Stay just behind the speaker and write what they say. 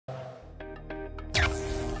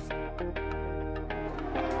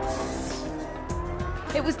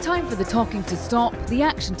It was time for the talking to stop, the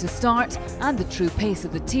action to start and the true pace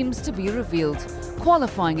of the teams to be revealed.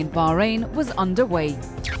 Qualifying in Bahrain was underway.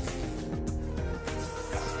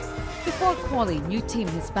 Before quali, new team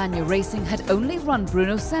Hispania Racing had only run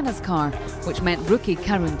Bruno Senna's car, which meant rookie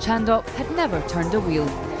Karun Chandok had never turned a wheel.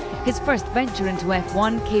 His first venture into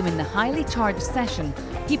F1 came in the highly charged session.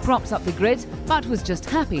 He props up the grid, but was just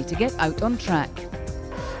happy to get out on track.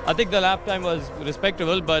 I think the lap time was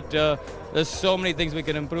respectable, but there's so many things we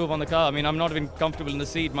can improve on the car. I mean, I'm not even comfortable in the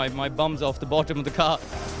seat. My bum's off the bottom of the car.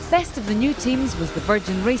 Best of the new teams was the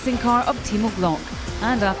Virgin racing car of Timo Glock.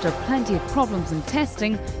 And after plenty of problems in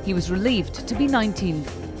testing, he was relieved to be 19th.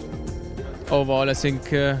 Overall, I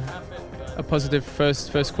think a positive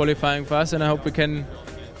first qualifying for us, and I hope we can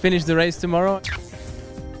finish the race tomorrow.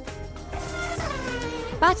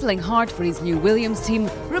 Battling hard for his new Williams team,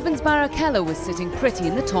 Rubens Barrichello was sitting pretty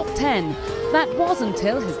in the top 10. That was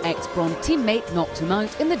until his ex-Braun teammate knocked him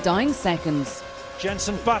out in the dying seconds.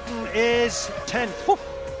 Jenson Button is 10th.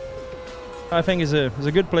 I think it's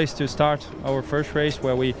a good place to start our first race,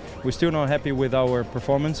 where we're still not happy with our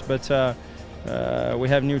performance, but we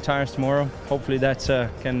have new tires tomorrow. Hopefully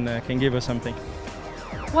that can give us something.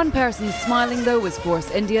 One person smiling though was Force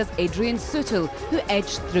India's Adrian Sutil, who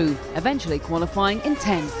edged through, eventually qualifying in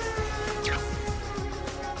 10th.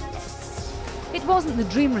 It wasn't the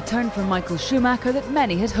dream return for Michael Schumacher that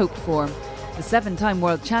many had hoped for. The 7-time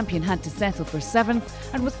world champion had to settle for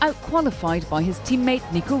 7th and was out-qualified by his teammate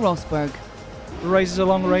Nico Rosberg. The race is a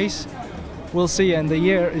long race, we'll see, and the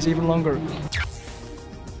year is even longer.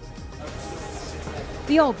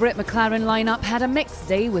 The all-Brit McLaren lineup had a mixed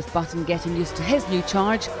day, with Button getting used to his new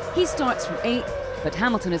charge. He starts from 8th, but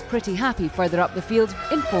Hamilton is pretty happy further up the field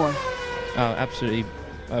in 4th. Absolutely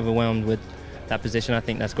overwhelmed with that position. I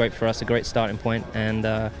think that's great for us, a great starting point, and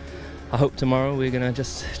I hope tomorrow we're going to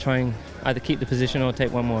just try and either keep the position or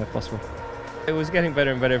take one more if possible. It was getting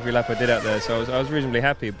better and better every lap I did out there, so I was reasonably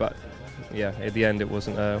happy, but yeah, at the end it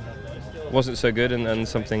wasn't so good, and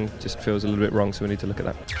something just feels a little bit wrong, so we need to look at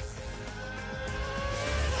that.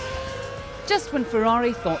 Just when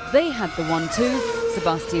Ferrari thought they had the 1-2,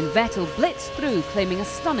 Sebastian Vettel blitzed through, claiming a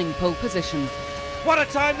stunning pole position. What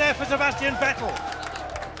a time there for Sebastian Vettel!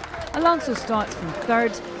 Alonso starts from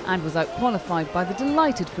 3rd and was out-qualified by the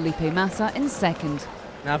delighted Felipe Massa in 2nd.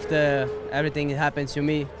 After everything that happened to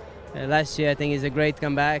me last year, I think it's a great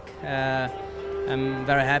comeback. I'm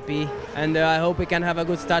very happy, and I hope we can have a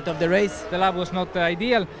good start of the race. The lap was not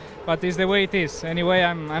ideal, but it's the way it is. Anyway,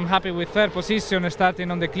 I'm happy with 3rd position,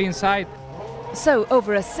 starting on the clean side. So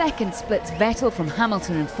over a second splits Vettel from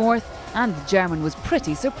Hamilton in 4th, and the German was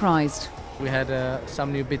pretty surprised. We had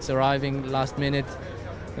some new bits arriving last minute.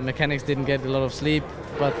 The mechanics didn't get a lot of sleep,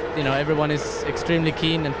 but you know, everyone is extremely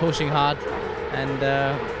keen and pushing hard, and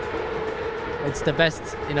it's the best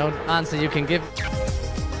answer you can give.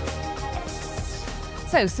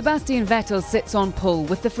 So Sebastian Vettel sits on pole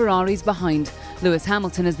with the Ferraris behind. Lewis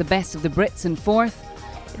Hamilton is the best of the Brits in 4th.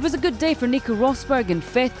 It was a good day for Nico Rosberg in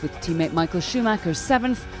 5th, with teammate Michael Schumacher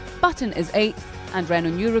 7th. Button is 8th, and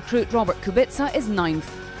Renault new recruit Robert Kubica is 9th.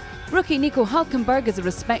 Rookie Nico Hülkenberg is a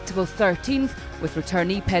respectable 13th, with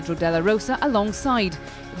returnee Pedro de la Rosa alongside.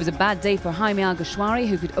 It was a bad day for Jaime Alguersuari,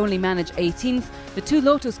 who could only manage 18th. The 2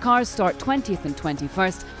 Lotus cars start 20th and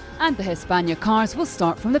 21st, and the Hispania cars will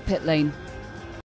start from the pit lane.